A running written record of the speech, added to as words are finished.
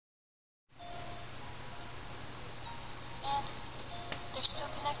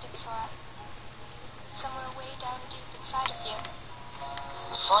Sora. Somewhere way down deep inside of you.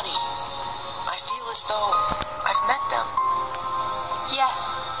 Funny. I feel as though I've met them. Yes,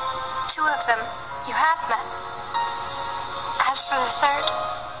 2 of them you have met. As for the third,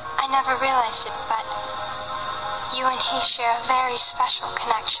 I never realized it, but you and he share a very special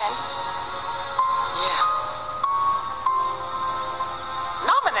connection. Yeah.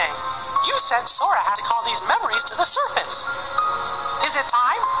 Naminé, you said Sora had to call these memories to the surface. Is it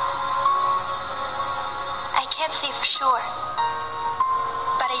time? I can't say for sure,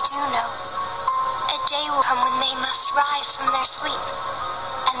 but I do know. A day will come when they must rise from their sleep,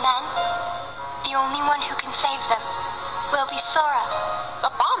 and then the only one who can save them will be Sora.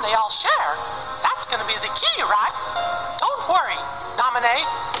 The bond they all share? That's gonna be the key, right? Don't worry, Naminé.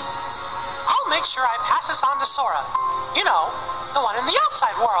 I'll make sure I pass this on to Sora. You know, the one in the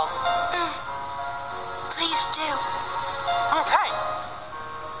outside world. Please do. Okay.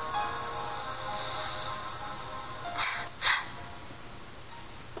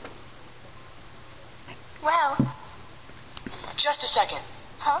 Well... Just a second.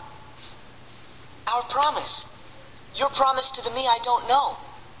 Huh? Our promise. Your promise to the me I don't know.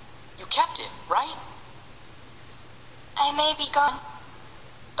 You kept it, right? I may be gone,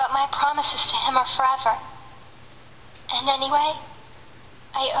 but my promises to him are forever. And anyway,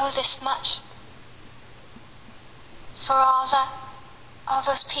 I owe this much. For all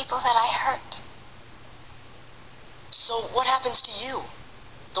those people that I hurt. So what happens to you?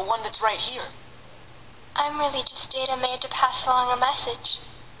 The one that's right here? I'm really just data made to pass along a message.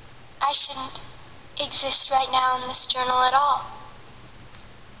 I shouldn't exist right now in this journal at all.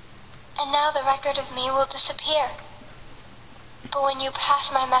 And now the record of me will disappear. But when you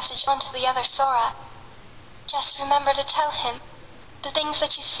pass my message on to the other Sora, just remember to tell him the things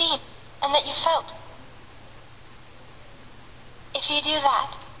that you've seen and that you felt. If you do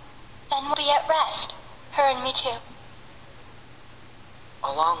that, then we'll be at rest, her and me too.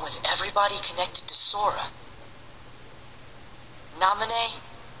 Along with everybody connected to Sora. Naminé,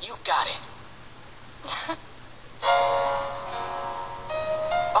 you got it.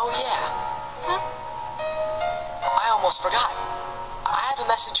 Oh yeah. I almost forgot. I have a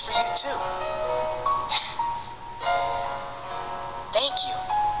message for you too. Thank you.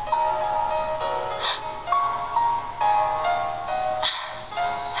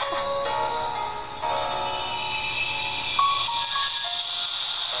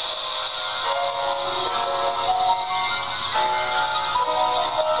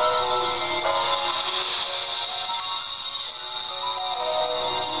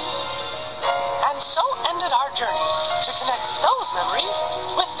 So ended our journey to connect those memories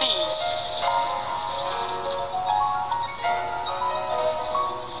with these.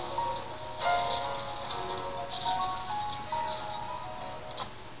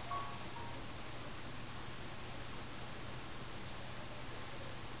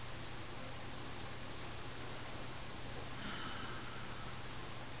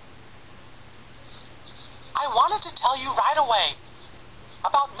 I wanted to tell you right away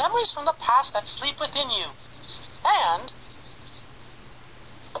about memories from the past that sleep within you, and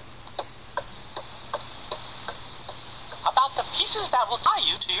about the pieces that will tie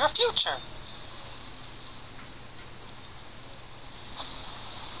you to your future.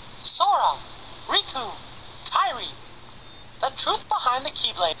 Sora, Riku, Kairi, the truth behind the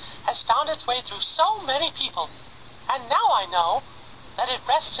Keyblade has found its way through so many people, and now I know that it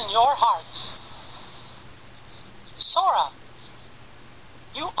rests in your hearts. Sora,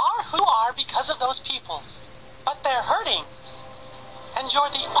 you are who you are because of those people, but they're hurting, and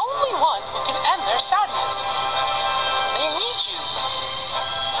you're the only one who can end their sadness. They need you.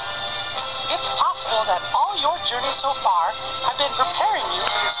 It's possible that all your journey so far have been preparing you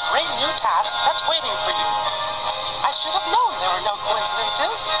for this great new task that's waiting for you. I should have known there were no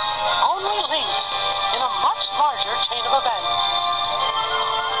coincidences, only links in a much larger chain of events.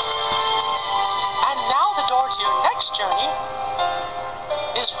 And now the door to your next journey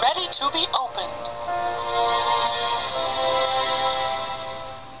is ready to be opened.